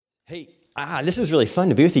Hey, this is really fun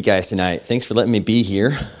to be with you guys tonight. Thanks for letting me be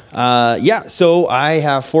here. So I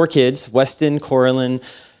have 4 kids, Weston, Coraline,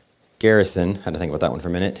 Garrison, had to think about that one for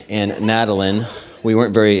a minute, and Natalie. We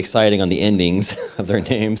weren't very exciting on the endings of their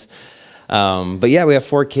names. But yeah, we have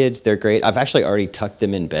 4 kids. They're great. I've actually already tucked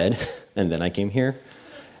them in bed, and then I came here.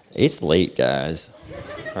 It's late, guys.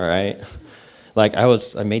 All right?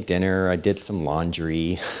 I made dinner. I did some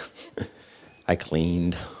laundry. I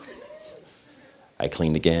cleaned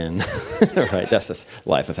again. Right, that's the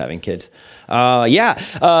life of having kids.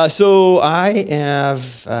 So I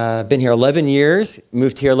have been here 11 years,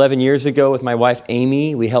 moved here 11 years ago with my wife,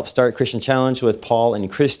 Amy. We helped start Christian Challenge with Paul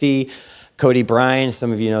and Christy, Cody, Brian,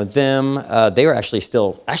 some of you know them. They were actually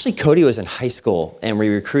Cody was in high school, and we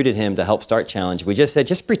recruited him to help start Challenge. We just said,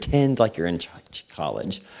 just pretend like you're in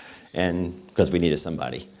college, and because we needed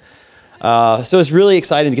somebody. So it's really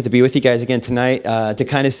exciting to get to be with you guys again tonight, to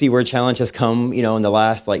kind of see where Challenge has come, in the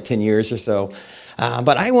last 10 years or so.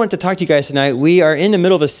 But I want to talk to you guys tonight. We are in the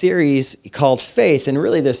middle of a series called Faith, and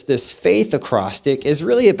really this faith acrostic is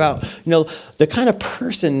really about, the kind of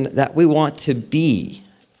person that we want to be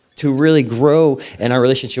to really grow in our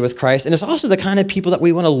relationship with Christ. And it's also the kind of people that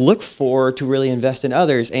we want to look for to really invest in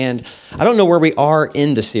others. And I don't know where we are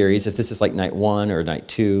in the series, if this is like night 1 or night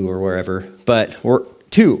 2 or wherever, but we're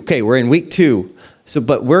in week 2.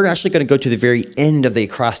 But we're actually going to go to the very end of the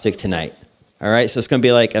acrostic tonight. All right, so it's going to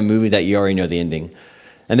be like a movie that you already know the ending.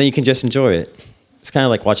 And then you can just enjoy it. It's kind of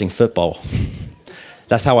like watching football.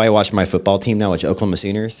 That's how I watch my football team now, which Oklahoma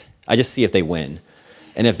Sooners. I just see if they win.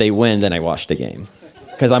 And if they win, then I watch the game.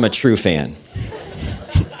 Because I'm a true fan.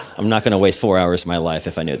 I'm not going to waste 4 hours of my life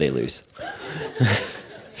if I know they lose.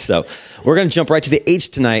 So we're going to jump right to the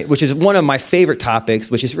H tonight, which is one of my favorite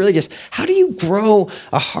topics, which is really just how do you grow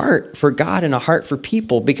a heart for God and a heart for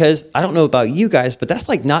people? Because I don't know about you guys, but that's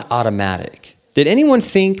not automatic. Did anyone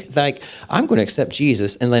think I'm going to accept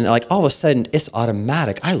Jesus and then all of a sudden it's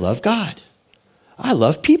automatic? I love God. I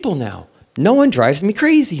love people now. No one drives me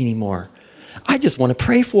crazy anymore. I just want to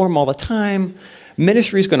pray for them all the time.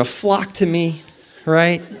 Ministry is going to flock to me,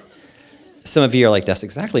 right? Some of you are like, that's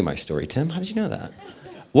exactly my story, Tim. How did you know that?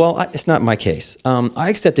 Well, it's not my case. I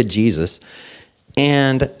accepted Jesus,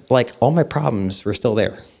 and all my problems were still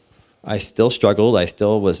there. I still struggled. I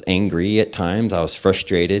still was angry at times. I was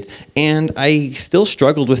frustrated, and I still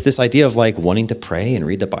struggled with this idea of wanting to pray and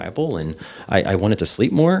read the Bible, and I wanted to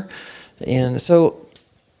sleep more. And so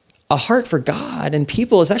a heart for God and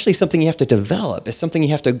people is actually something you have to develop. It's something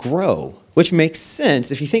you have to grow, which makes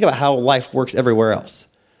sense if you think about how life works everywhere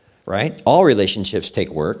else, right? All relationships take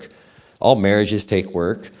work. All marriages take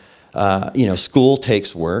work. School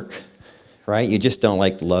takes work, right? You just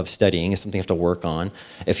don't love studying. It's something you have to work on.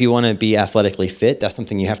 If you want to be athletically fit, that's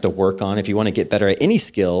something you have to work on. If you want to get better at any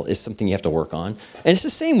skill, it's something you have to work on. And it's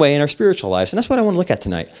the same way in our spiritual lives. And that's what I want to look at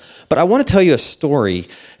tonight. But I want to tell you a story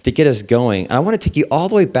to get us going. And I want to take you all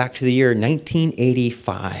the way back to the year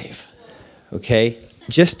 1985, okay?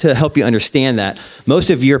 Just to help you understand that, most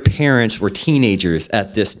of your parents were teenagers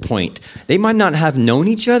at this point. They might not have known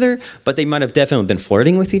each other, but they might have definitely been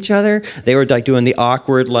flirting with each other. They were doing the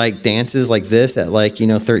awkward dances like this at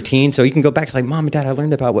 13. So you can go back to Mom and Dad, I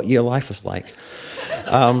learned about what your life was like.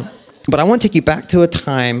 But I want to take you back to a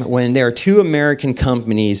time when there are 2 American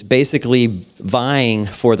companies basically vying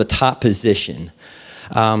for the top position.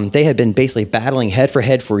 They had been basically battling head for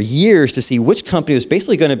head for years to see which company was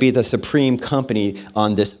basically going to be the supreme company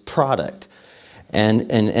on this product.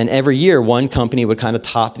 And every year, one company would kind of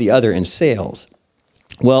top the other in sales.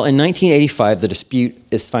 Well, in 1985, the dispute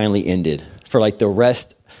is finally ended for the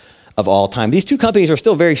rest of all time. These 2 companies are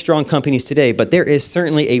still very strong companies today, but there is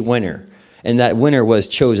certainly a winner. And that winner was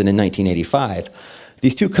chosen in 1985.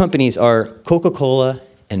 These 2 companies are Coca-Cola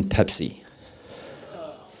and Pepsi.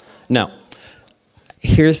 Now,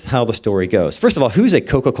 here's how the story goes. First of all, who's a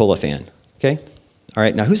Coca-Cola fan? Okay? All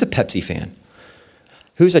right, now who's a Pepsi fan?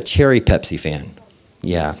 Who's a cherry Pepsi fan?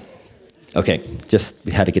 Yeah. Okay, just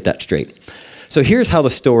had to get that straight. So here's how the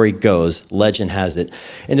story goes. Legend has it.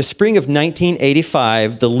 In the spring of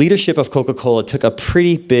 1985, the leadership of Coca-Cola took a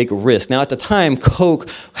pretty big risk. Now, at the time, Coke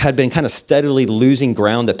had been kind of steadily losing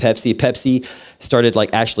ground to Pepsi. Pepsi started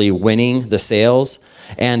actually winning the sales.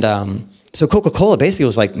 And so Coca-Cola basically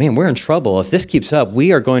was man, we're in trouble. If this keeps up,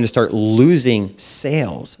 we are going to start losing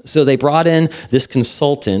sales. So they brought in this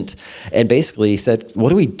consultant and basically said, what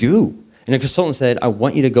do we do? And the consultant said, I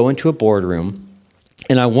want you to go into a boardroom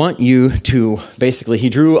and I want you to basically, he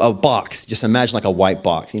drew a box. Just imagine a white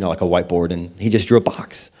box, like a whiteboard. And he just drew a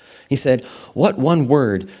box. He said, what one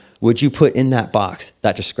word would you put in that box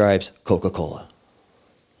that describes Coca-Cola?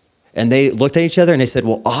 And they looked at each other and they said,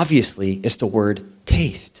 well, obviously it's the word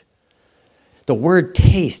taste. The word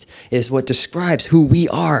taste is what describes who we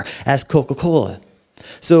are as Coca-Cola.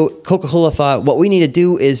 So Coca-Cola thought what we need to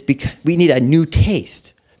do is we need a new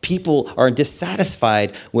taste. People are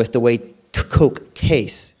dissatisfied with the way Coke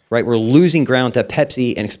tastes, right? We're losing ground to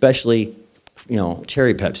Pepsi and especially,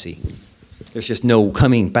 cherry Pepsi. There's just no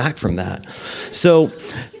coming back from that. So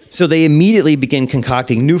they immediately began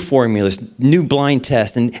concocting new formulas, new blind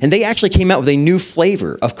tests, and they actually came out with a new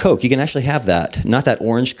flavor of Coke. You can actually have that, not that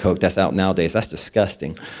orange Coke that's out nowadays. That's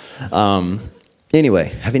disgusting. Anyway,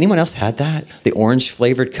 have anyone else had that? The orange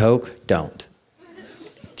flavored Coke? Don't.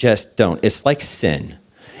 Just don't. It's like sin.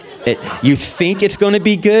 You think it's going to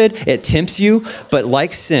be good, it tempts you, but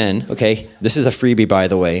like sin, okay, this is a freebie by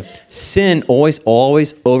the way, sin always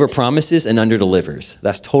overpromises and underdelivers.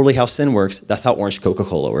 That's totally how sin works. That's how orange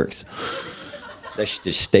Coca-Cola works. They should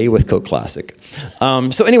just stay with Coke Classic.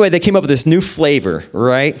 So anyway, they came up with this new flavor,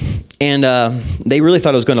 right? And they really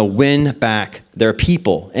thought it was going to win back their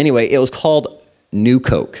people. Anyway, it was called New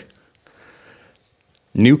Coke.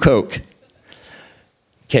 New Coke.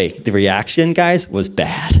 Okay, the reaction, guys, was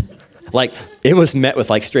bad. Like, it was met with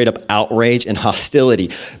like straight up outrage and hostility.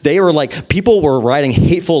 They were like, people were writing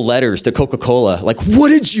hateful letters to Coca-Cola. Like, what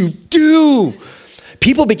did you do?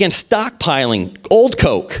 People began stockpiling old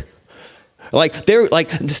Coke.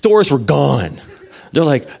 The stores were gone. They're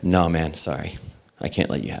like, no, man, sorry. I can't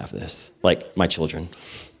let you have this. Like, my children.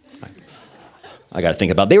 I got to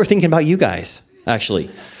think about it. They were thinking about you guys, actually.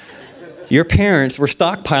 Your parents were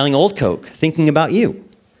stockpiling old Coke, thinking about you.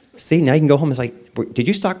 See, now you can go home and it's like, did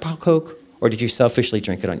you stockpile Coke or did you selfishly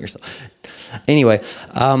drink it on yourself? Anyway,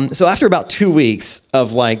 so after about 2 weeks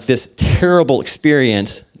of like this terrible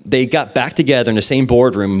experience, they got back together in the same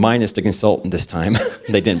boardroom, minus the consultant this time.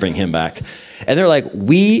 They didn't bring him back. And they're like,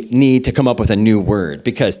 we need to come up with a new word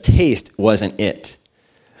because taste wasn't it.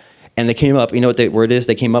 And they came up, you know what the word is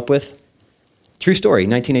they came up with? True story,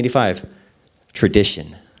 1985, tradition.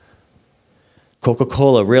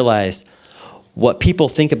 Coca-Cola realized what people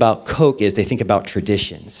think about Coke is they think about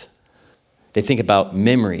traditions. They think about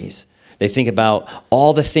memories. They think about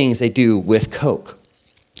all the things they do with Coke.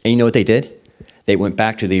 And you know what they did? They went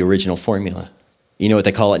back to the original formula. You know what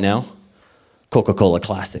they call it now? Coca-Cola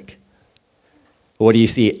Classic. What do you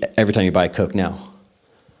see every time you buy Coke now?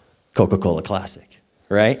 Coca-Cola Classic,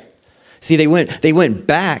 right? See, they went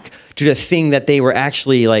back to the thing that they were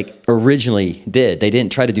actually like originally did. They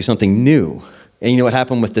didn't try to do something new. And you know what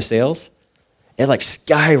happened with the sales? It like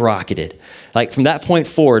skyrocketed. Like from that point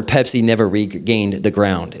forward, Pepsi never regained the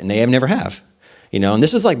ground, and they never have. And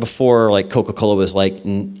this was like before like Coca-Cola was like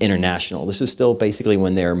international. This was still basically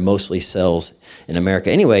when they're mostly sells in America.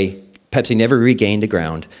 Anyway, Pepsi never regained the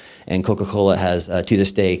ground, and Coca-Cola has to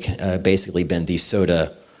this day basically been the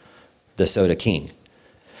soda king.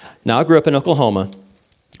 Now I grew up in Oklahoma.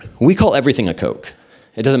 We call everything a Coke.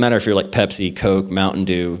 It doesn't matter if you're like Pepsi, Coke, Mountain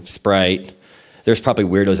Dew, Sprite. There's probably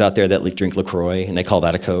weirdos out there that drink LaCroix, and they call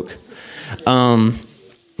that a Coke. Some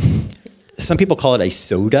people call it a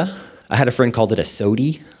soda. I had a friend called it a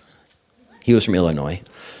sody. He was from Illinois.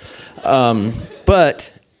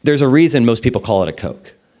 But there's a reason most people call it a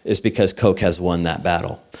Coke. It's because Coke has won that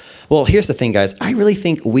battle. Well, here's the thing, guys. I really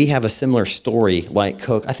think we have a similar story like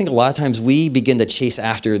Coke. I think a lot of times we begin to chase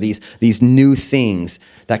after these new things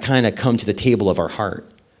that kind of come to the table of our heart.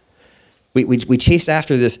 We chased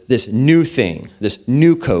after this new thing, this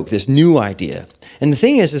new Coke, this new idea. And the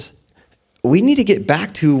thing is we need to get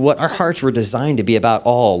back to what our hearts were designed to be about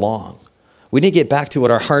all along. We need to get back to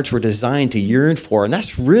what our hearts were designed to yearn for, and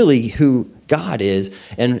that's really who God is,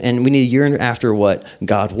 and we need to yearn after what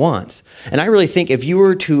God wants. And I really think if you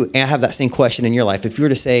were to have that same question in your life, if you were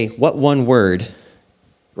to say, what one word,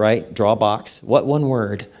 right, draw a box, what one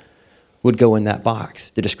word would go in that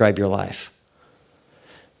box to describe your life?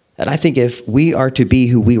 And I think if we are to be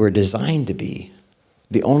who we were designed to be,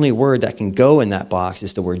 the only word that can go in that box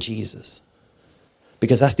is the word Jesus.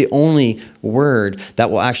 Because that's the only word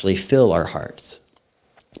that will actually fill our hearts.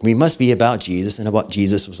 We must be about Jesus and what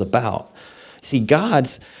Jesus was about. See,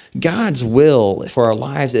 God's will for our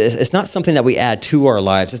lives, it's not something that we add to our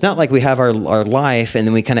lives. It's not like we have our life and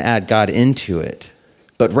then we kind of add God into it.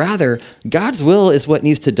 But rather, God's will is what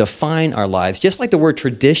needs to define our lives. Just like the word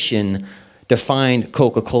tradition defined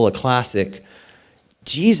Coca-Cola Classic,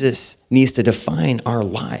 Jesus needs to define our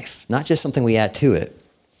life, not just something we add to it.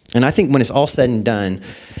 And I think when it's all said and done,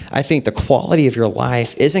 I think the quality of your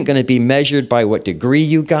life isn't going to be measured by what degree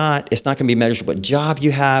you got. It's not going to be measured by what job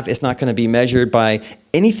you have. It's not going to be measured by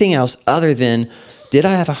anything else other than, did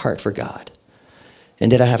I have a heart for God?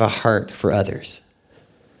 And did I have a heart for others?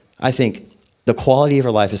 I think the quality of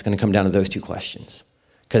your life is going to come down to those two questions.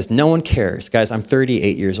 Because no one cares. Guys, I'm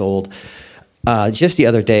 38 years old. Just the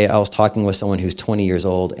other day, I was talking with someone who's 20 years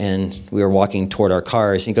old, and we were walking toward our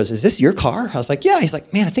cars. And he goes, "Is this your car?" I was like, "Yeah." He's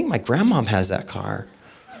like, "Man, I think my grandmom has that car."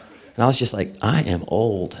 And I was just like, I am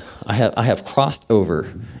old. I have crossed over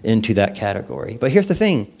into that category. But here's the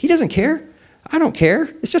thing. He doesn't care. I don't care.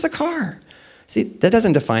 It's just a car. See, that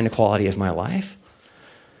doesn't define the quality of my life.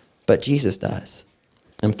 But Jesus does.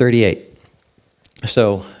 I'm 38.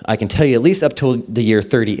 So I can tell you, at least up till the year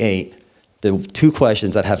 38, the two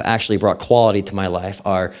questions that have actually brought quality to my life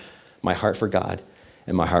are my heart for God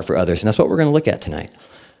and my heart for others. And that's what we're going to look at tonight.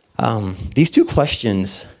 These two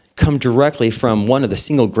questions come directly from one of the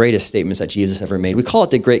single greatest statements that Jesus ever made. We call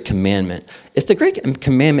it the Great Commandment. It's the Great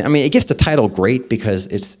Commandment. I mean, it gets the title great because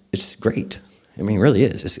it's great. I mean, it really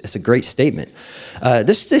is. It's a great statement.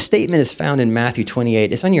 This statement is found in Matthew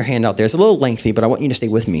 28. It's on your handout there. It's a little lengthy, but I want you to stay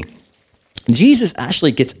with me. Jesus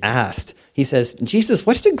actually gets asked. He says, "Jesus,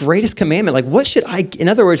 what's the greatest commandment? Like, in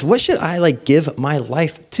other words, what should I give my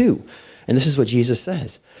life to?" And this is what Jesus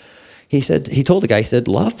says. He told the guy, he said,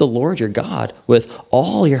 "Love the Lord your God with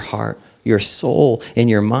all your heart, your soul, and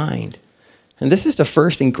your mind." And this is the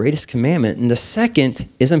first and greatest commandment. And the second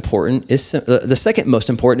is important. The second most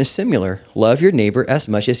important is similar. Love your neighbor as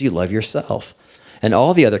much as you love yourself. And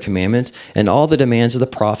all the other commandments and all the demands of the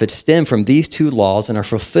prophets stem from these two laws and are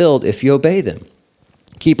fulfilled if you obey them.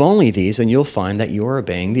 Keep only these, and you'll find that you are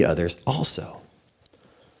obeying the others also.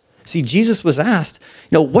 See, Jesus was asked,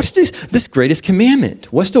 what's this greatest commandment?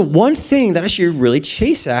 What's the one thing that I should really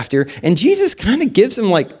chase after? And Jesus kind of gives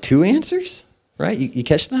him two answers, right? You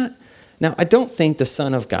catch that? Now, I don't think the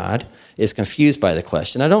Son of God is confused by the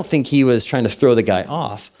question. I don't think he was trying to throw the guy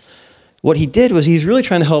off. What he did was he's really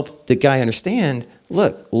trying to help the guy understand,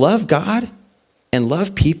 look, love God and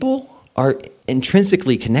love people are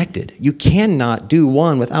intrinsically connected. You cannot do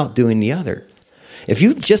one without doing the other. If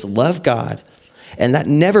you just love God, and that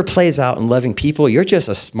never plays out in loving people, you're just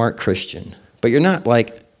a smart Christian, but you're not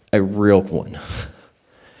a real one.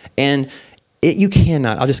 And you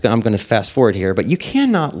cannot, I'm going to fast forward here, but you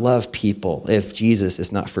cannot love people if Jesus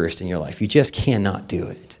is not first in your life. You just cannot do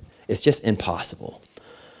it. It's just impossible.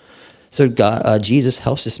 So Jesus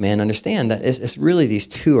helps this man understand that it's really these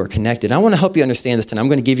two are connected. I want to help you understand this tonight. I'm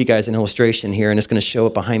going to give you guys an illustration here, and it's going to show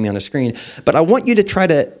it behind me on the screen. But I want you to try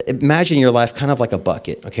to imagine your life kind of like a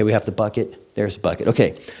bucket. Okay, we have the bucket. There's the bucket.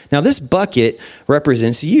 Okay, now this bucket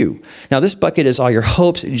represents you. Now this bucket is all your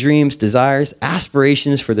hopes, dreams, desires,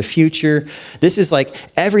 aspirations for the future. This is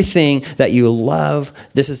everything that you love.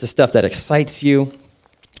 This is the stuff that excites you.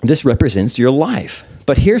 This represents your life.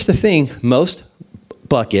 But here's the thing. Most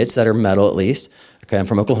buckets that are metal, at least. Okay, I'm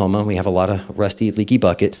from Oklahoma. We have a lot of rusty, leaky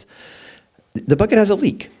buckets. The bucket has a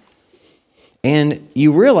leak. And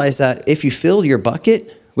you realize that if you fill your bucket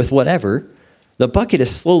with whatever, the bucket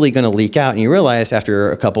is slowly going to leak out. And you realize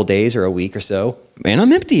after a couple days or a week or so, man,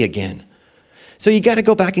 I'm empty again. So you got to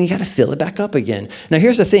go back and you got to fill it back up again. Now,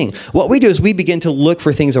 here's the thing. What we do is we begin to look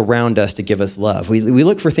for things around us to give us love. We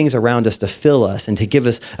look for things around us to fill us and to give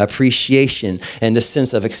us appreciation and this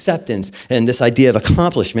sense of acceptance and this idea of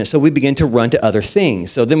accomplishment. So we begin to run to other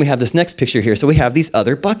things. So then we have this next picture here. So we have these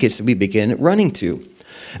other buckets that we begin running to.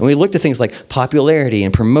 And we look to things like popularity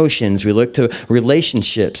and promotions. We look to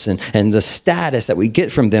relationships and the status that we get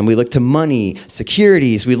from them. We look to money,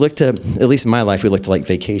 securities. We look to, at least in my life, we look to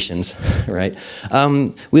vacations, right?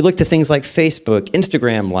 We look to things like Facebook,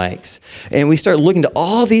 Instagram likes. And we start looking to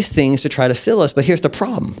all these things to try to fill us. But here's the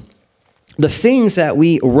problem. The things that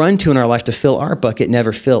we run to in our life to fill our bucket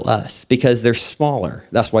never fill us because they're smaller.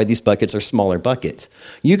 That's why these buckets are smaller buckets.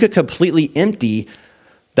 You could completely empty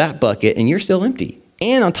that bucket and you're still empty.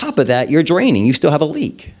 And on top of that, you're draining. You still have a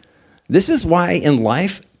leak. This is why in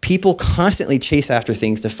life, people constantly chase after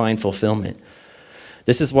things to find fulfillment.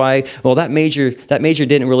 This is why, that major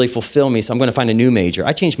didn't really fulfill me, so I'm going to find a new major.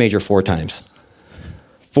 I changed major 4 times.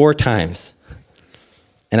 4 times.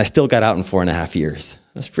 And I still got out in 4.5 years.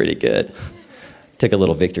 That's pretty good. Took a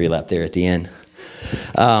little victory lap there at the end.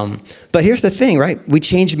 But here's the thing, right? We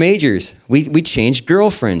change majors. We change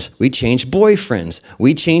girlfriends. We change boyfriends.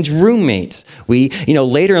 We change roommates.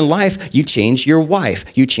 Later in life, you change your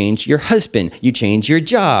wife. You change your husband. You change your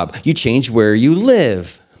job. You change where you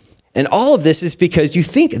live. And all of this is because you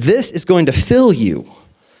think this is going to fill you.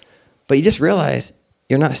 But you just realize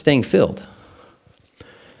you're not staying filled.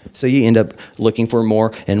 So you end up looking for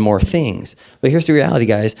more and more things. But here's the reality,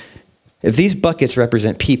 guys. If these buckets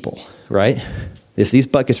represent people, right? If these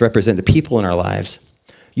buckets represent the people in our lives,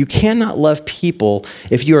 you cannot love people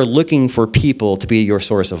if you are looking for people to be your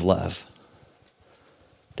source of love.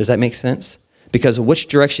 Does that make sense? Because which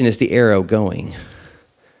direction is the arrow going?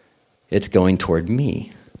 It's going toward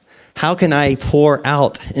me. How can I pour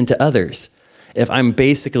out into others? if I'm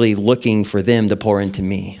basically looking for them to pour into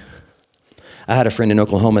me. I had a friend in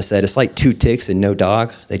Oklahoma said, it's like two ticks and no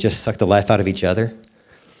dog. They just suck the life out of each other.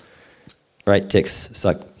 Right? Ticks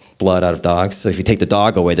suck blood out of dogs. So if you take the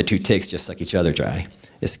dog away, the two ticks just suck each other dry.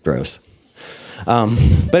 It's gross.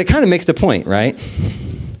 But it kind of makes the point, right?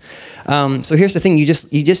 So here's the thing. You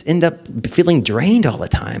just end up feeling drained all the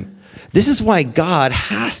time. This is why God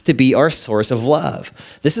has to be our source of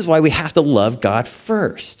love. This is why we have to love God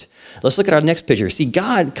first. Let's look at our next picture. See,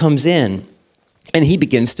 God comes in and he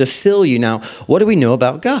begins to fill you. Now, what do we know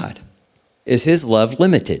about God? Is his love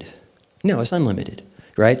limited? No, it's unlimited,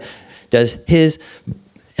 right?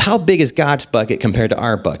 How big is God's bucket compared to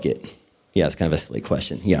our bucket? Yeah, it's kind of a silly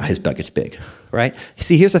question. Yeah, his bucket's big, right?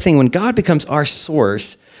 See, here's the thing. When God becomes our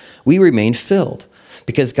source, we remain filled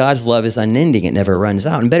because God's love is unending. It never runs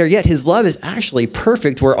out. And better yet, his love is actually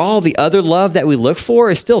perfect where all the other love that we look for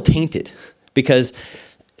is still tainted because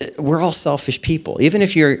we're all selfish people. Even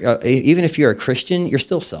if you're a Christian, you're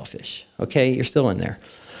still selfish, okay? You're still in there.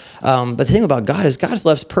 But the thing about God is God's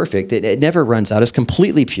love's perfect. It never runs out. It's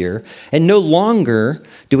completely pure. And no longer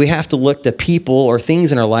do we have to look to people or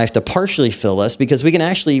things in our life to partially fill us because we can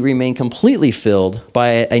actually remain completely filled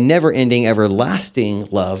by a never-ending, everlasting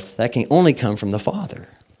love that can only come from the Father.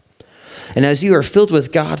 And as you are filled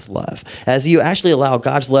with God's love, as you actually allow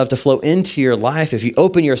God's love to flow into your life, if you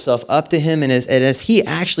open yourself up to him and as he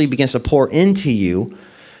actually begins to pour into you,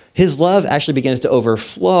 his love actually begins to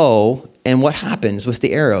overflow. And what happens with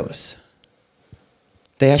the arrows?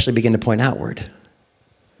 They actually begin to point outward.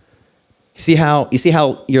 You see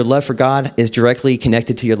how your love for God is directly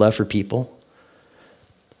connected to your love for people?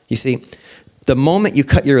 You see, the moment you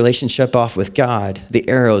cut your relationship off with God, the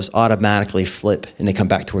arrows automatically flip and they come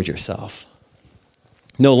back towards yourself.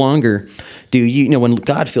 No longer when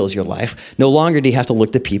God fills your life, no longer do you have to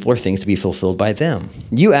look to people or things to be fulfilled by them.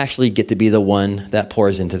 You actually get to be the one that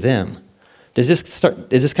pours into them. Is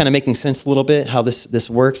this kind of making sense a little bit, how this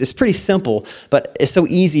works? It's pretty simple, but it's so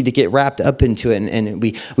easy to get wrapped up into it, and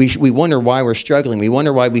we wonder why we're struggling. We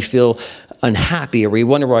wonder why we feel unhappy, or we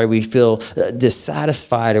wonder why we feel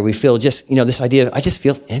dissatisfied, or we feel just, this idea of, I just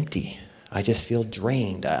feel empty. I just feel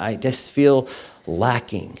drained. I just feel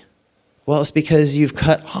lacking. Well, it's because you've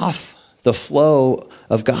cut off the flow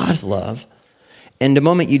of God's love, and the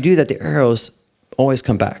moment you do that, the arrows always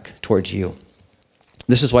come back towards you.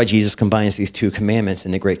 This is why Jesus combines these two commandments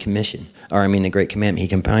in the Great Commission, the Great Commandment. He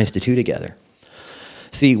combines the two together.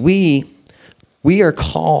 See, we are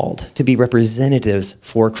called to be representatives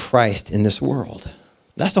for Christ in this world.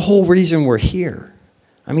 That's the whole reason we're here.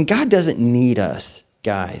 God doesn't need us,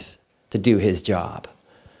 guys, to do his job.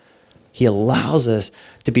 He allows us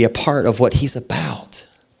to be a part of what he's about.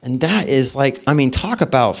 And that is talk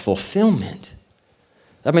about fulfillment.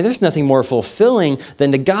 There's nothing more fulfilling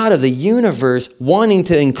than the God of the universe wanting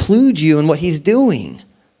to include you in what he's doing.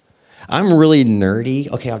 I'm really nerdy.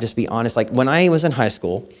 Okay, I'll just be honest. When I was in high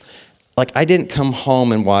school, I didn't come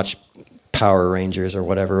home and watch Power Rangers or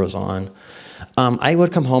whatever was on. I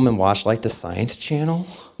would come home and watch the Science Channel.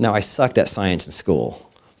 Now, I sucked at science in school,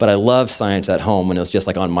 but I loved science at home when it was just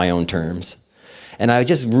on my own terms. And I would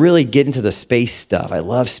just really get into the space stuff. I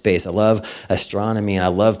love space. I love astronomy. I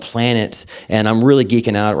love planets. And I'm really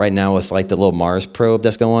geeking out right now with the little Mars probe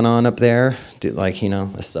that's going on up there. Dude,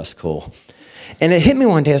 this stuff's cool. And it hit me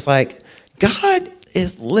one day. It's God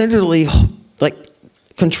is literally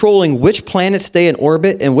controlling which planets stay in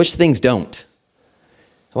orbit and which things don't.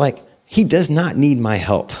 He does not need my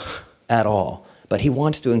help at all. But he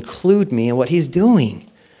wants to include me in what he's doing.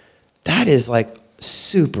 That is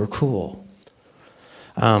super cool.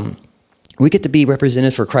 We get to be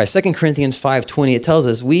represented for Christ. 2 Corinthians 5:20, it tells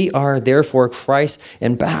us, we are therefore Christ's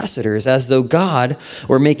ambassadors, as though God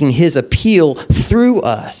were making his appeal through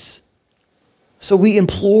us. So we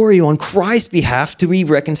implore you on Christ's behalf to be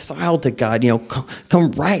reconciled to God,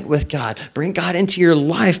 come right with God, bring God into your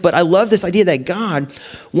life. But I love this idea that God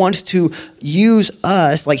wants to use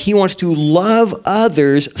us, he wants to love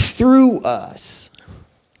others through us.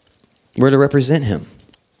 We're to represent him.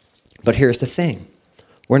 But here's the thing.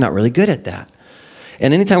 We're not really good at that.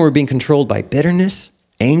 And anytime we're being controlled by bitterness,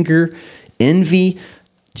 anger, envy,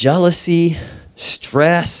 jealousy,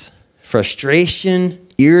 stress, frustration,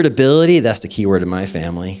 irritability, that's the key word in my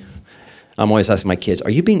family. I'm always asking my kids, are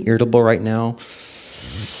you being irritable right now?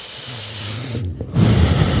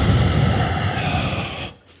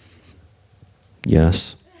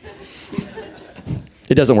 Yes.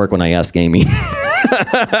 It doesn't work when I ask Amy.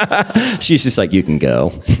 She's just you can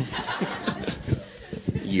go.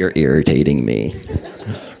 You're irritating me.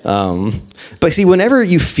 But see, whenever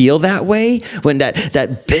you feel that way, when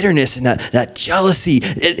that bitterness and that jealousy,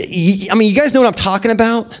 you guys know what I'm talking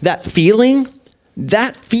about? That feeling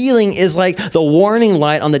is like the warning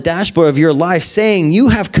light on the dashboard of your life saying you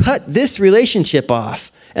have cut this relationship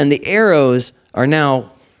off and the arrows are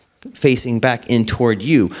now facing back in toward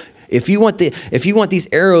you. If you want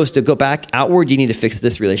these arrows to go back outward, you need to fix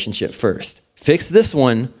this relationship first. Fix this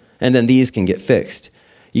one, and then these can get fixed.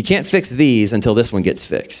 You can't fix these until this one gets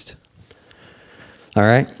fixed. All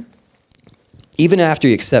right? Even after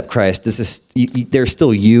you accept Christ, there's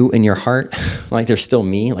still you in your heart. Like there's still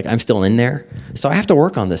me. Like I'm still in there. So I have to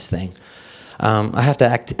work on this thing. I have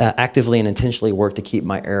to actively and intentionally work to keep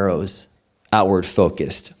my arrows outward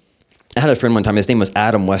focused. I had a friend one time. His name was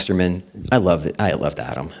Adam Westerman. I loved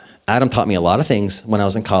Adam. Adam taught me a lot of things when I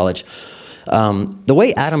was in college. The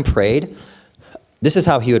way Adam prayed, this is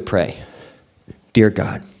how he would pray. Dear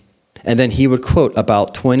God. And then he would quote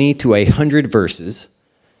about 20 to 100 verses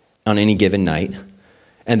on any given night.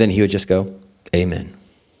 And then he would just go, amen.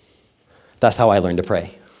 That's how I learned to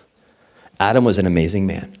pray. Adam was an amazing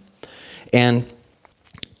man. And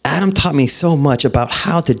Adam taught me so much about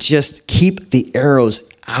how to just keep the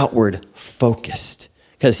arrows outward focused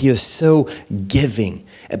because he was so giving.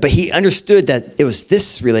 But he understood that it was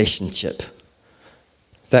this relationship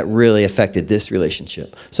that really affected this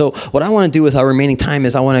relationship. So what I want to do with our remaining time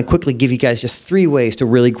is I want to quickly give you guys just 3 ways to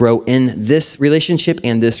really grow in this relationship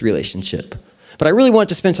and this relationship. But I really want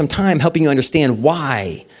to spend some time helping you understand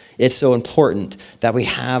why it's so important that we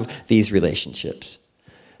have these relationships.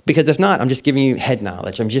 Because if not, I'm just giving you head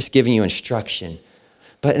knowledge. I'm just giving you instruction.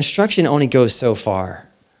 But instruction only goes so far.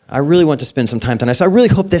 I really want to spend some time tonight. So I really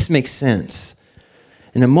hope this makes sense.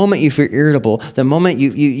 And the moment you feel irritable, the moment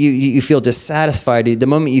you feel dissatisfied, the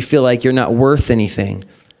moment you feel like you're not worth anything,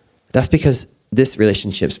 that's because this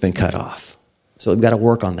relationship's been cut off. So we've got to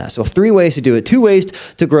work on that. So 3 ways to do it. 2 ways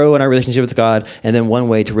to grow in our relationship with God, and then 1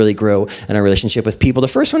 way to really grow in our relationship with people. The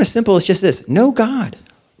first one is simple. It's just this. Know God.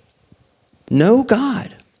 Know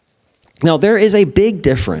God. Now, there is a big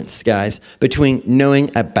difference, guys, between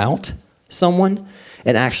knowing about someone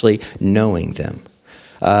and actually knowing them.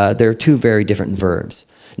 They're 2 very different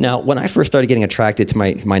verbs. Now, when I first started getting attracted to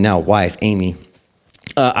my now wife, Amy,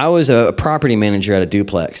 I was a property manager at a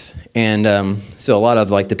duplex. And so a lot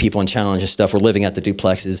of like the people in Challenge and stuff were living at the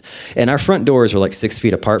duplexes. And our front doors were like 6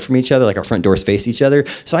 feet apart from each other. Like our front doors faced each other.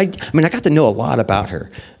 So I got to know a lot about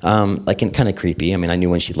her. Like and kind of creepy. I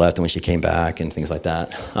knew when she left and when she came back and things like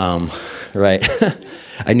that. Right?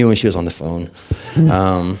 I knew when she was on the phone.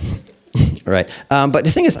 Right. But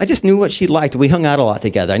the thing is, I just knew what she liked. We hung out a lot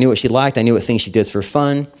together. I knew what she liked. I knew what things she did for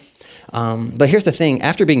fun. But here's the thing.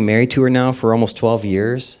 After being married to her now for almost 12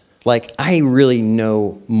 years, like I really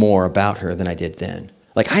know more about her than I did then.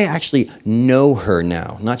 Like I actually know her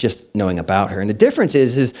now, not just knowing about her. And the difference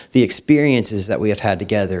is the experiences that we have had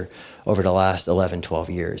together over the last 11, 12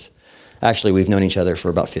 years. Actually, we've known each other for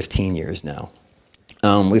about 15 years now.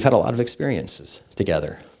 We've had a lot of experiences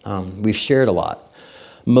together. We've shared a lot.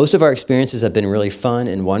 Most of our experiences have been really fun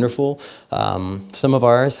and wonderful. Some of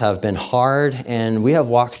ours have been hard, and we have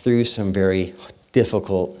walked through some very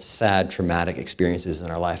difficult, sad, traumatic experiences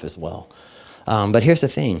in our life as well. But here's the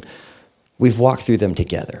thing. We've walked through them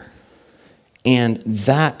together. And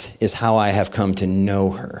that is how I have come to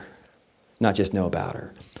know her, not just know about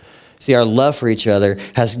her. See, our love for each other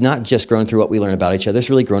has not just grown through what we learn about each other. It's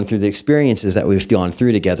really grown through the experiences that we've gone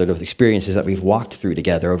through together, those experiences that we've walked through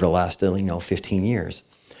together over the last, 15 years.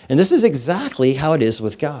 And this is exactly how it is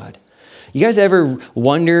with God. You guys ever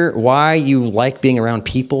wonder why you like being around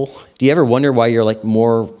people? Do you ever wonder why you're like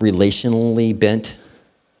more relationally bent?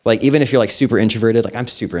 Like even if you're like super introverted, like I'm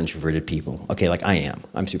super introverted people. Okay, like I am.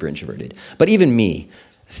 I'm super introverted. But even me,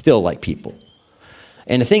 still like people.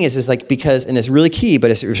 And the thing is like because, and it's really key, but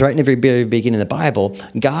it's right in the very beginning of the Bible,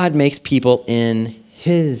 God makes people in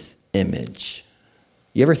his image.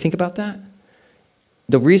 You ever think about that?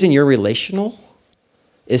 The reason you're relational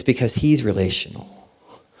is because he's relational.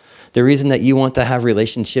 The reason that you want to have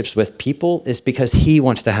relationships with people is because he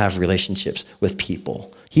wants to have relationships with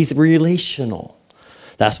people. He's relational.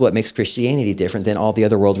 That's what makes Christianity different than all the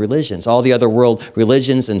other world religions. All the other world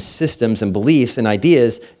religions and systems and beliefs and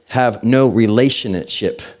ideas have no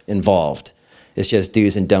relationship involved. It's just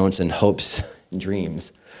do's and don'ts and hopes and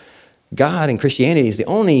dreams. God and Christianity is the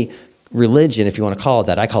only religion, if you want to call it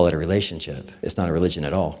that. I call it a relationship. It's not a religion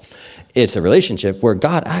at all. It's a relationship where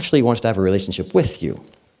God actually wants to have a relationship with you.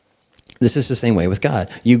 This is the same way with God.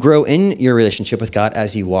 You grow in your relationship with God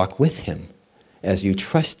as you walk with him, as you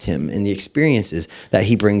trust him in the experiences that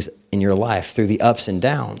he brings in your life through the ups and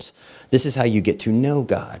downs. This is how you get to know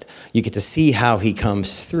God. You get to see how he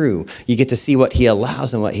comes through. You get to see what he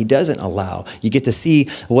allows and what he doesn't allow. You get to see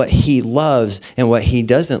what he loves and what he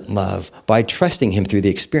doesn't love by trusting him through the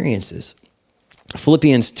experiences.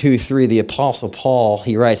 Philippians 2:3, the Apostle Paul,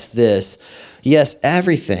 he writes this, yes,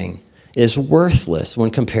 everything is worthless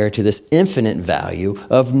when compared to this infinite value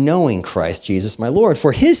of knowing Christ Jesus my Lord.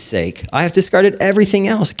 For his sake, I have discarded everything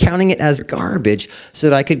else, counting it as garbage so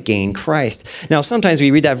that I could gain Christ. Now, sometimes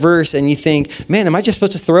we read that verse and you think, man, am I just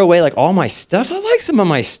supposed to throw away like all my stuff? I like some of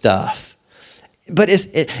my stuff. But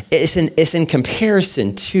it's in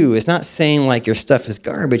comparison too. It's not saying like your stuff is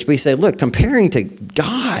garbage, but you say, look, comparing to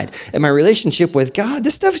God and my relationship with God,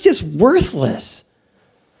 this stuff is just worthless.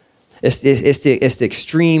 It's the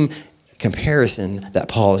extreme comparison that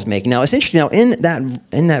Paul is making. Now, it's interesting. Now,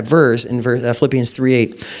 in that verse, Philippians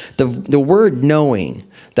 3:8, the word knowing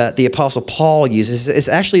that the Apostle Paul uses is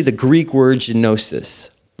actually the Greek word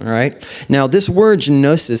gnosis. All right. Now, this word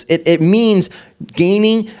gnosis, it means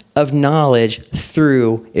gaining of knowledge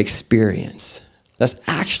through experience. That's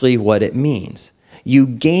actually what it means. You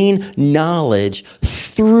gain knowledge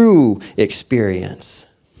through experience.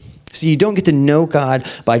 So you don't get to know God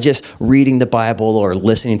by just reading the Bible or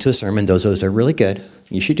listening to a sermon. Those are really good.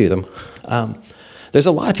 You should do them. There's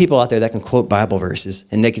a lot of people out there that can quote Bible verses,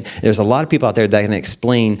 and there's a lot of people out there that can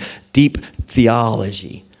explain deep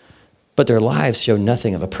theology, but their lives show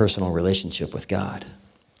nothing of a personal relationship with God.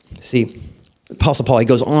 See, Apostle Paul, he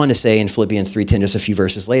goes on to say in Philippians 3:10, just a few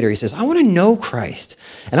verses later, he says, I want to know Christ,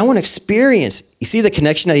 and I want to experience. You see the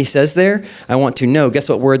connection that he says there? I want to know. Guess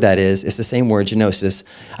what word that is? It's the same word, gnosis.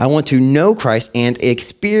 I want to know Christ and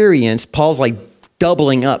experience. Paul's like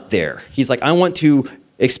doubling up there. He's like, I want to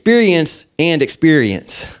experience and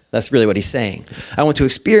experience. That's really what he's saying. I want to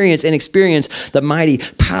experience the mighty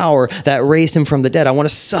power that raised him from the dead. I want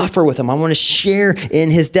to suffer with him. I want to share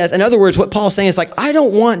in his death. In other words, what Paul's saying is like, I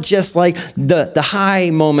don't want just like the high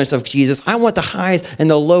moments of Jesus. I want the highs and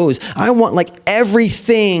the lows. I want like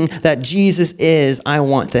everything that Jesus is. I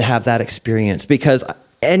want to have that experience because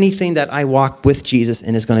anything that I walk with Jesus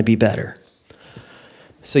in is going to be better.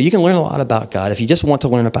 So you can learn a lot about God. If you just want to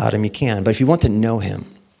learn about him, you can. But if you want to know him,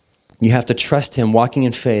 you have to trust him, walking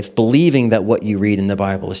in faith, believing that what you read in the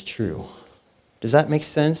Bible is true. Does that make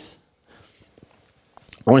sense?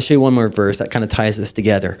 I want to show you one more verse that kind of ties this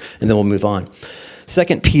together, and then we'll move on.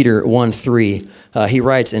 2 Peter 1:3, he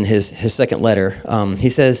writes in his second letter, he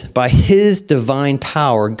says, by his divine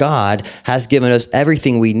power, God has given us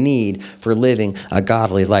everything we need for living a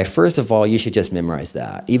godly life. First of all, you should just memorize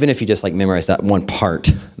that. Even if you just like memorize that one part,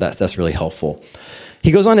 that's really helpful. He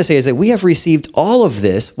goes on to say is that we have received all of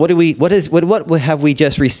this. What have we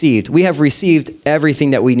just received? We have received everything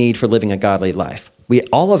that we need for living a godly life.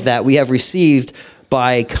 All of that we have received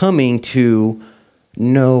by coming to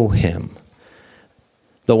know him,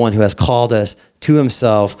 the one who has called us to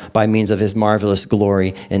himself by means of his marvelous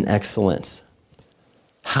glory and excellence.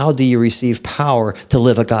 How do you receive power to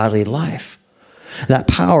live a godly life? That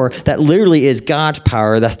power, that literally is God's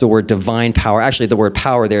power. That's the word divine power. Actually, the word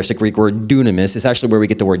power there is the Greek word dunamis. It's actually where we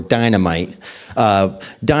get the word dynamite.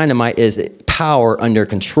 Dynamite is power under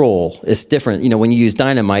control. It's different. You know, when you use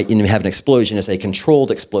dynamite and you have an explosion, it's a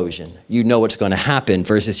controlled explosion. You know what's going to happen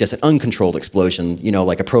versus just an uncontrolled explosion, you know,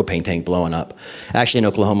 like a propane tank blowing up. Actually, in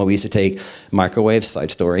Oklahoma, we used to take microwaves,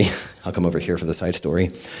 side story. I'll come over here for the side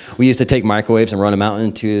story. We used to take microwaves and run them out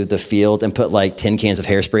into the field and put like 10 cans of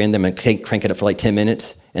hairspray in them and crank it up for like 10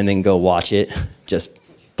 minutes and then go watch it just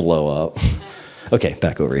blow up. Okay,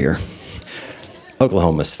 back over here.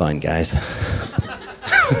 Oklahoma's fun, guys.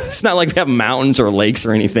 It's not like we have mountains or lakes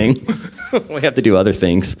or anything. We have to do other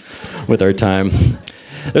things with our time.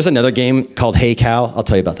 There's another game called Hey Cow. I'll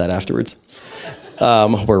tell you about that afterwards.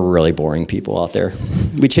 We're really boring people out there.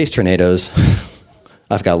 We chase tornadoes.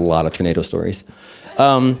 I've got a lot of tornado stories.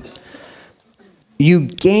 You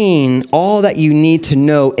gain all that you need to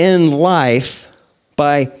know in life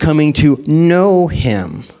by coming to know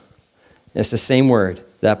him. It's the same word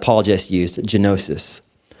that Paul just used, gnosis,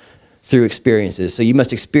 through experiences. So you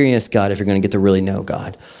must experience God if you're going to get to really know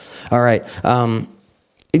God. All right.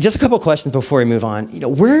 Just a couple of questions before we move on. You know,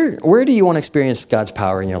 where do you want to experience God's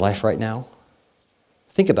power in your life right now?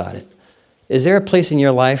 Think about it. Is there a place in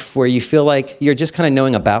your life where you feel like you're just kind of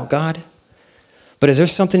knowing about God? But is there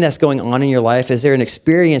something that's going on in your life? Is there an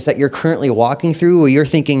experience that you're currently walking through where you're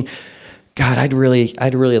thinking, God, I'd really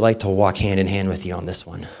like to walk hand in hand with you on this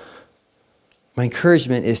one? My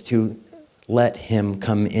encouragement is to let him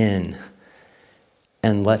come in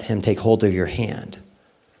and let him take hold of your hand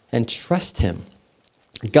and trust him.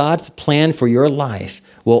 God's plan for your life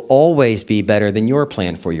will always be better than your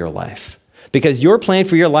plan for your life. Because your plan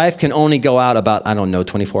for your life can only go out about,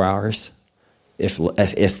 24 hours.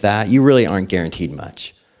 If that, you really aren't guaranteed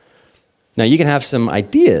much. Now, you can have some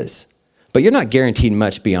ideas, but you're not guaranteed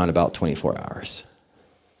much beyond about 24 hours.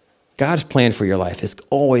 God's plan for your life is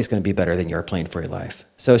always going to be better than your plan for your life.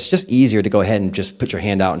 So it's just easier to go ahead and just put your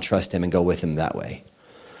hand out and trust him and go with him that way.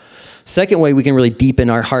 Second way we can really deepen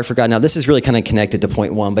our heart for God. Now, this is really kind of connected to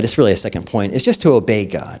point one, but it's really a second point. It's just to obey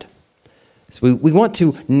God. So we want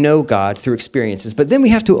to know God through experiences, but then we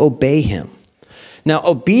have to obey him. Now,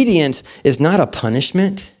 obedience is not a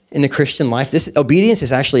punishment in the Christian life. Obedience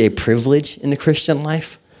is actually a privilege in the Christian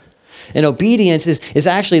life. And obedience is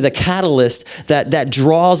actually the catalyst that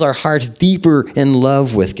draws our hearts deeper in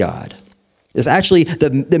love with God. It's actually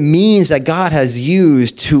the means that God has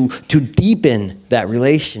used to deepen that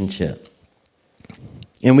relationship.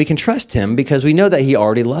 And we can trust him because we know that he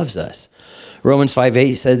already loves us. Romans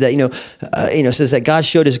 5:8 says that, says that God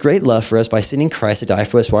showed his great love for us by sending Christ to die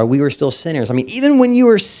for us while we were still sinners. I mean, even when you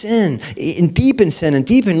were deep in sin and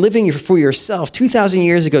deep in living for yourself, 2,000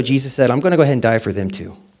 years ago, Jesus said, I'm going to go ahead and die for them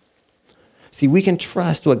too. See, we can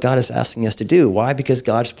trust what God is asking us to do. Why? Because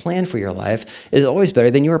God's plan for your life is always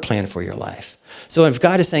better than your plan for your life. So if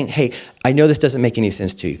God is saying, hey, I know this doesn't make any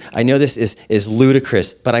sense to you. I know this is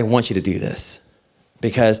ludicrous, but I want you to do this.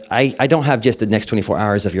 Because I don't have just the next 24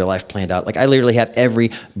 hours of your life planned out. Like I literally have every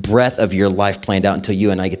breath of your life planned out until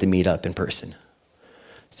you and I get to meet up in person.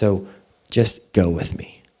 So just go with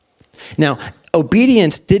me. Now,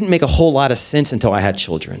 obedience didn't make a whole lot of sense until I had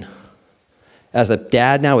children. As a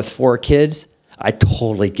dad now with 4 kids, I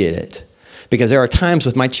totally get it. Because there are times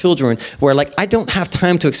with my children where I don't have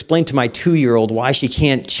time to explain to my 2-year-old why she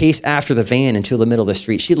can't chase after the van into the middle of the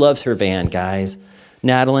street. She loves her van, guys.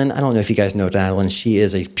 Natalie, I don't know if you guys know Natalie. She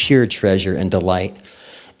is a pure treasure and delight.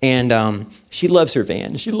 And she loves her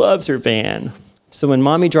van. She loves her van. So when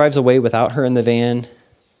mommy drives away without her in the van,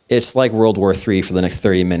 it's like World War III for the next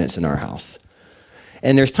 30 minutes in our house.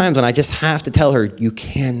 And there's times when I just have to tell her, you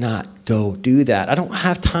cannot go do that. I don't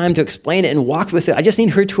have time to explain it and walk with it. I just need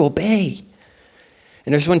her to obey.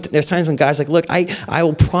 And there's times when God's like, look, I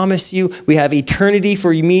will promise you, we have eternity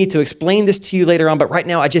for me to explain this to you later on, but right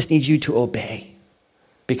now I just need you to obey.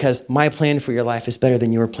 Because my plan for your life is better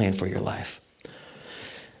than your plan for your life.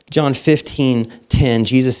 John 15:10,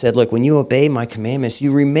 Jesus said, look, when you obey my commandments,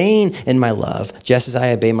 you remain in my love, just as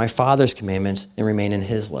I obey my Father's commandments and remain in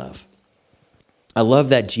his love. I love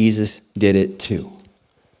that Jesus did it too.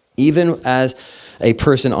 Even as a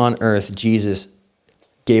person on earth, Jesus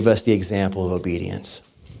gave us the example of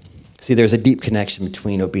obedience. See, there's a deep connection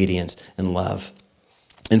between obedience and love.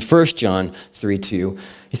 In 1 John 3:2,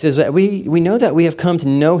 he says that we know that we have come to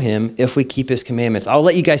know him if we keep his commandments. I'll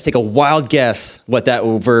let you guys take a wild guess what that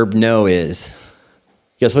verb know is.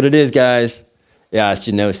 Guess what it is, guys? Yeah, it's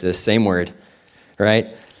genosis, same word, right?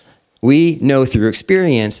 We know through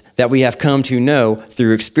experience that we have come to know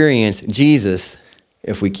through experience Jesus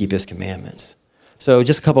if we keep his commandments. So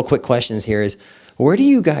just a couple quick questions here is, where do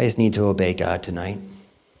you guys need to obey God tonight?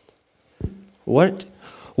 What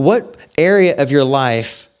area of your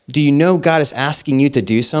life do you know God is asking you to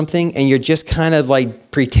do something and you're just kind of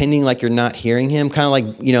pretending like you're not hearing him? Kind of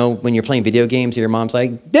like, when you're playing video games and your mom's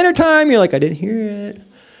like, dinner time. You're like, I didn't hear it.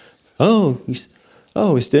 Oh,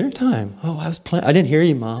 it's dinner time. Oh, I didn't hear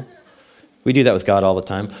you, Mom. We do that with God all the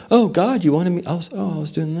time. Oh, God, you wanted me? I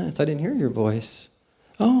was doing this. I didn't hear your voice.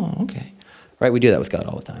 Oh, okay. Right? We do that with God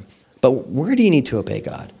all the time. But where do you need to obey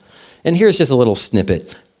God? And here's just a little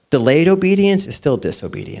snippet. Delayed obedience is still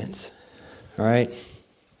disobedience. All right?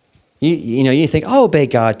 You think, I'll obey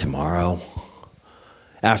God tomorrow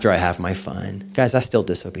after I have my fun. Guys, that's still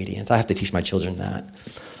disobedience. I have to teach my children that.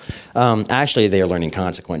 Actually, they are learning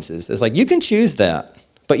consequences. It's like, you can choose that,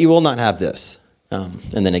 but you will not have this.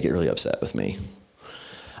 And then they get really upset with me.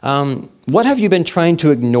 What have you been trying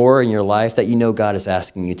to ignore in your life that you know God is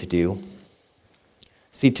asking you to do?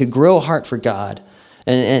 See, to grow a heart for God,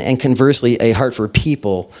 and conversely, a heart for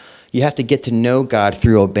people, you have to get to know God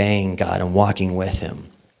through obeying God and walking with him.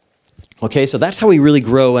 Okay, so that's how we really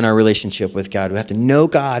grow in our relationship with God. We have to know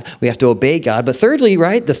God, we have to obey God. But thirdly,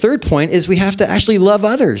 right, the third point is we have to actually love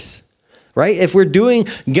others. Right? If we're doing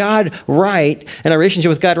God right and our relationship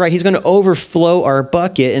with God right, he's going to overflow our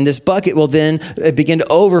bucket, and this bucket will then begin to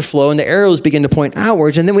overflow and the arrows begin to point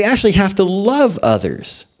outwards, and then we actually have to love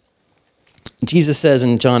others. Jesus says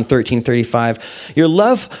in John 13:35, your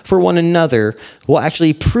love for one another will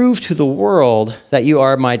actually prove to the world that you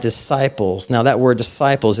are my disciples. Now that word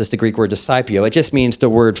disciples is the Greek word discipio. It just means the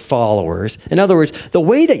word followers. In other words, the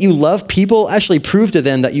way that you love people actually prove to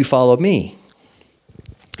them that you follow me.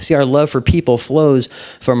 See, our love for people flows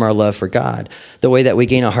from our love for God. The way that we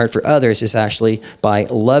gain a heart for others is actually by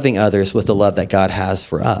loving others with the love that God has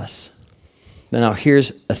for us. Now,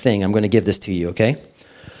 here's a thing. I'm going to give this to you, okay?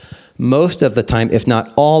 Most of the time, if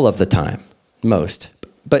not all of the time,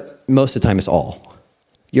 but most of the time it's all.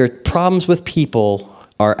 Your problems with people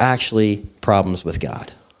are actually problems with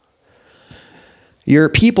God. Your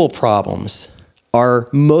people problems are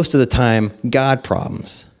most of the time God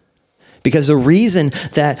problems. Because the reason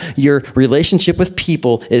that your relationship with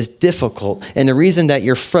people is difficult, and the reason that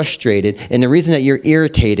you're frustrated, and the reason that you're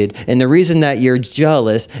irritated, and the reason that you're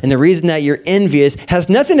jealous, and the reason that you're envious has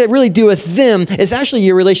nothing to really do with them. It's actually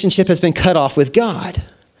your relationship has been cut off with God.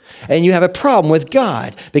 And you have a problem with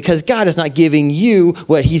God because God is not giving you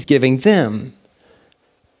what he's giving them.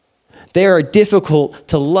 They are difficult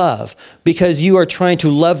to love because you are trying to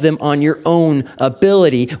love them on your own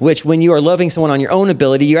ability, which when you are loving someone on your own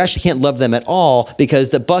ability, you actually can't love them at all because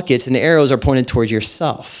the buckets and the arrows are pointed towards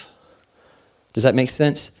yourself. Does that make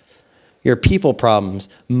sense? Your people problems,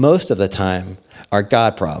 most of the time, are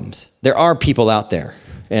God problems. There are people out there,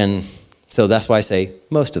 and so that's why I say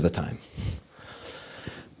most of the time.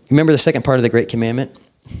 Remember the second part of the Great Commandment,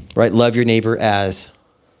 right? Love your neighbor as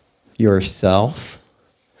yourself.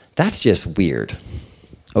 That's just weird,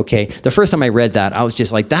 okay? The first time I read that, I was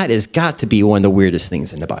just like, that has got to be one of the weirdest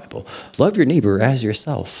things in the Bible. Love your neighbor as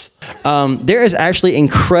yourself. There is actually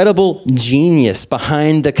incredible genius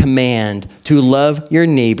behind the command to love your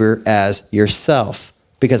neighbor as yourself.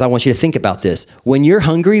 Because I want you to think about this. When you're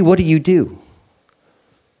hungry, what do?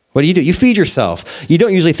 What do? You feed yourself. You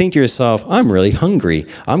don't usually think to yourself, I'm really hungry.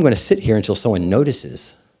 I'm going to sit here until someone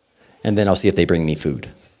notices, and then I'll see if they bring me food.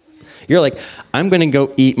 You're like, I'm going to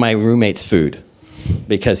go eat my roommate's food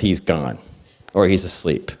because he's gone or he's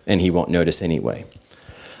asleep and he won't notice anyway.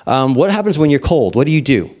 What happens when you're cold? What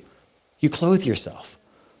do? You clothe yourself.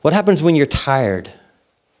 What happens when you're tired?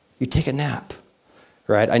 You take a nap,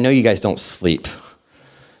 right? I know you guys don't sleep,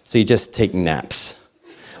 so you just take naps.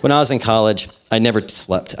 When I was in college, I never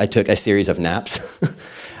slept. I took a series of naps.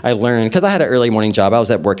 I learned, because I had an early morning job. I was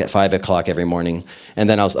at work at 5 o'clock every morning, and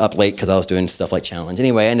then I was up late because I was doing stuff like Challenge.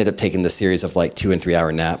 Anyway, I ended up taking this series of like 2 and 3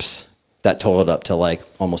 hour naps. That totaled up to like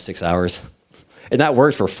almost 6 hours. And that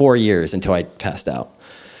worked for 4 years until I passed out.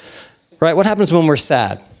 Right? What happens when we're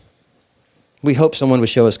sad? We hope someone would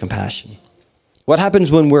show us compassion. What happens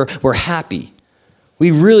when we're happy? We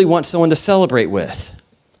really want someone to celebrate with.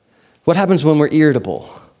 What happens when we're irritable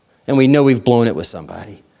and we know we've blown it with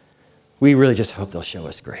somebody? We really just hope they'll show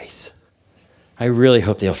us grace. I really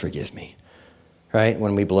hope they'll forgive me, right?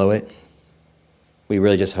 When we blow it, we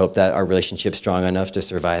really just hope that our relationship's strong enough to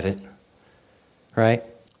survive it, right?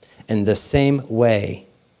 In the same way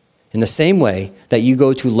that you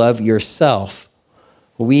go to love yourself,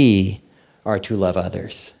 we are to love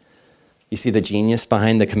others. You see the genius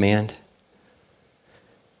behind the command?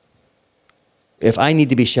 If I need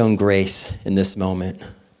to be shown grace in this moment,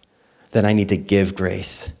 then I need to give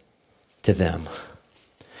grace to them.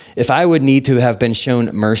 If I would need to have been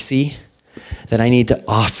shown mercy, then I need to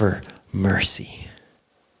offer mercy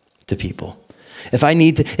to people. If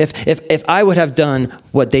I would have done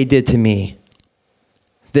what they did to me,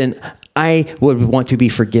 then I would want to be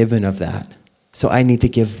forgiven of that. So I need to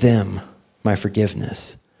give them my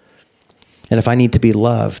forgiveness. And if I need to be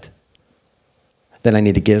loved, then I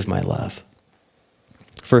need to give my love.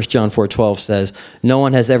 1 John 4:12 says, no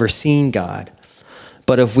one has ever seen God.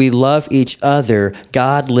 But if we love each other,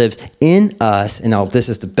 God lives in us. And now this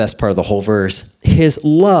is the best part of the whole verse. His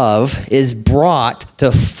love is brought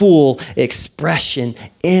to full expression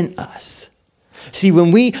in us. See,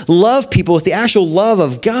 when we love people with the actual love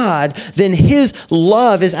of God, then his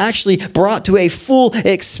love is actually brought to a full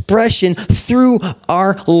expression through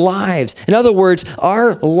our lives. In other words,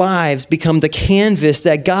 our lives become the canvas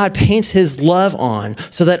that God paints his love on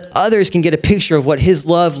so that others can get a picture of what his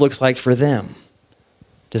love looks like for them.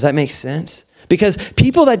 Does that make sense? Because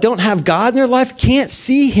people that don't have God in their life can't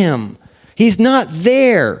see him. He's not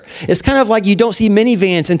there. It's kind of like you don't see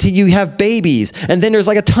minivans until you have babies, and then there's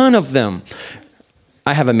like a ton of them.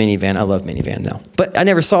 I have a minivan. I love minivan now. But I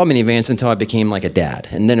never saw minivans until I became like a dad.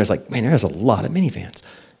 And then there's like, man, there's a lot of minivans.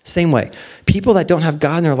 Same way. People that don't have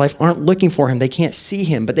God in their life aren't looking for him. They can't see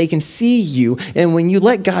him, but they can see you. And when you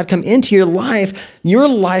let God come into your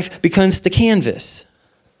life becomes the canvas.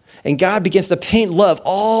 And God begins to paint love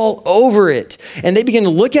all over it. And they begin to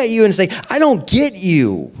look at you and say, I don't get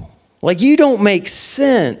you. Like, you don't make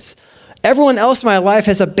sense. Everyone else in my life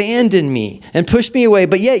has abandoned me and pushed me away,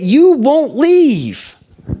 but yet you won't leave.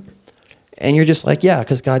 And you're just like, yeah,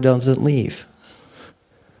 because God doesn't leave.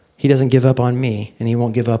 He doesn't give up on me, and he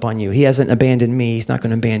won't give up on you. He hasn't abandoned me. He's not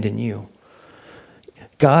going to abandon you.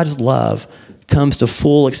 God's love comes to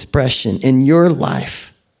full expression in your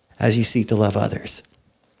life as you seek to love others.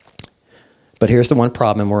 But here's the one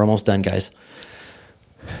problem, and we're almost done, guys.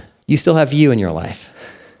 You still have you in your life,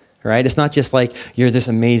 right? It's not just like you're this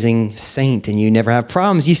amazing saint and you never have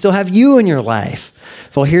problems. You still have you in your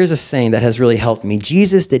life. Well, here's a saying that has really helped me.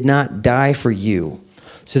 Jesus did not die for you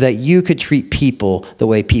so that you could treat people the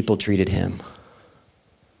way people treated him.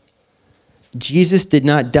 Jesus did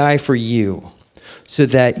not die for you so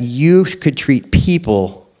that you could treat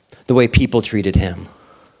people the way people treated him.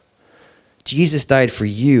 Jesus died for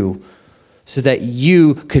you so that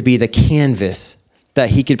you could be the canvas that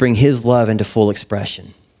he could bring his love into full expression.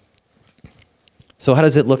 So how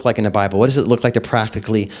does it look like in the Bible? What does it look like to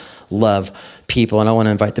practically love people? And I want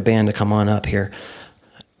to invite the band to come on up here.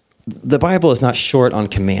 The Bible is not short on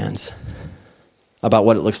commands about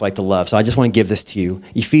what it looks like to love. So I just want to give this to you.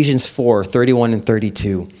 Ephesians 4:31 and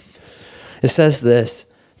 32. It says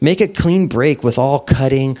this: make a clean break with all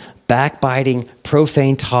cutting, backbiting,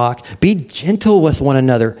 profane talk. Be gentle with one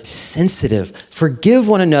another, sensitive. Forgive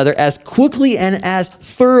one another as quickly and as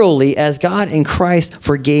thoroughly as God in Christ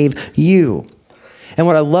forgave you. And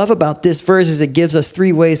what I love about this verse is it gives us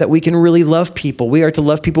 3 ways that we can really love people. We are to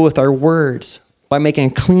love people with our words by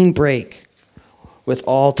making a clean break with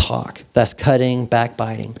all talk. That's cutting,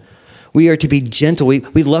 backbiting. We are to be gentle. We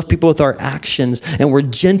love people with our actions, and we're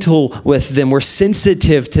gentle with them. We're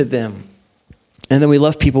sensitive to them. And then we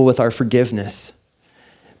love people with our forgiveness.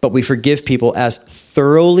 But we forgive people as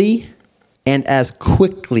thoroughly and as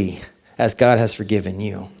quickly as God has forgiven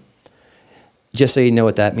you. Just so you know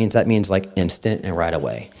what that means like instant and right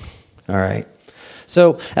away. All right.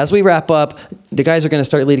 So as we wrap up, the guys are going to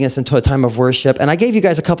start leading us into a time of worship. And I gave you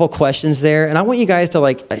guys a couple questions there. And I want you guys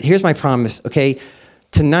to here's my promise, okay?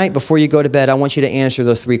 Tonight, before you go to bed, I want you to answer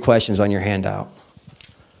those 3 questions on your handout.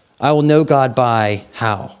 I will know God by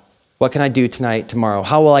how? What can I do tonight, tomorrow?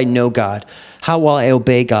 How will I know God? How will I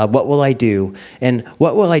obey God? What will I do? And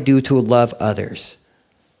what will I do to love others?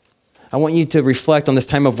 I want you to reflect on this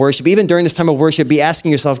time of worship. Even during this time of worship, be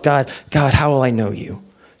asking yourself, God, how will I know you?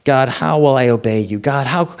 God, how will I obey you? God,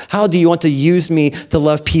 how do you want to use me to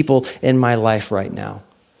love people in my life right now?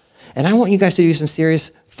 And I want you guys to do some serious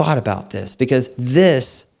thought about this, because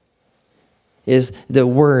this is the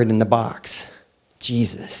word in the box,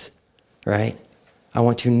 Jesus, right? I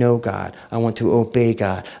want to know God. I want to obey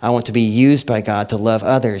God. I want to be used by God to love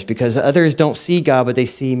others, because others don't see God, but they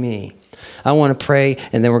see me. I want to pray,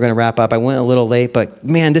 and then we're going to wrap up. I went a little late, but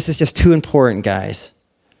man, this is just too important, guys.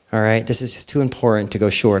 All right? This is just too important to go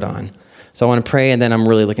short on. So I want to pray, and then I'm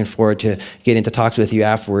really looking forward to getting to talk with you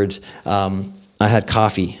afterwards. I had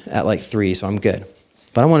coffee at 3, so I'm good.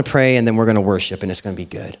 But I want to pray, and then we're going to worship, and it's going to be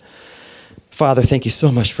good. Father, thank you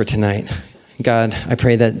so much for tonight. God, I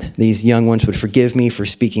pray that these young ones would forgive me for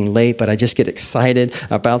speaking late, but I just get excited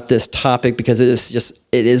about this topic because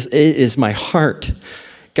it is my heart.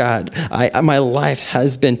 God, my life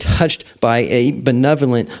has been touched by a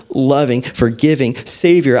benevolent, loving, forgiving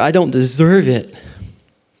Savior. I don't deserve it.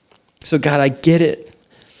 So God, I get it.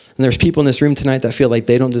 And there's people in this room tonight that feel like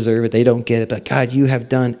they don't deserve it, they don't get it. But God, you have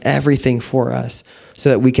done everything for us so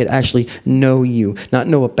that we could actually know you. Not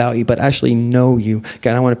know about you, but actually know you.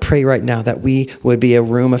 God, I want to pray right now that we would be a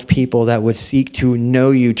room of people that would seek to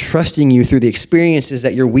know you, trusting you through the experiences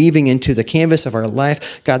that you're weaving into the canvas of our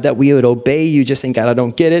life. God, that we would obey you, just saying, God, I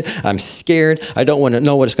don't get it. I'm scared. I don't want to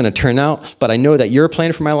know what it's going to turn out. But I know that your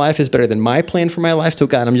plan for my life is better than my plan for my life. So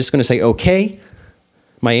God, I'm just going to say, okay.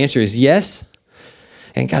 My answer is yes.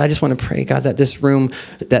 And God, I just want to pray, God, that this room,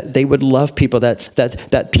 that they would love people,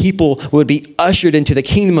 that people would be ushered into the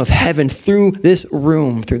kingdom of heaven through this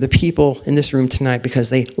room, through the people in this room tonight, because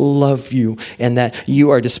they love you and that you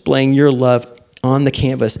are displaying your love on the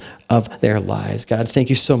canvas of their lives. God, thank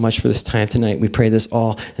you so much for this time tonight. We pray this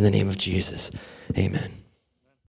all in the name of Jesus. Amen.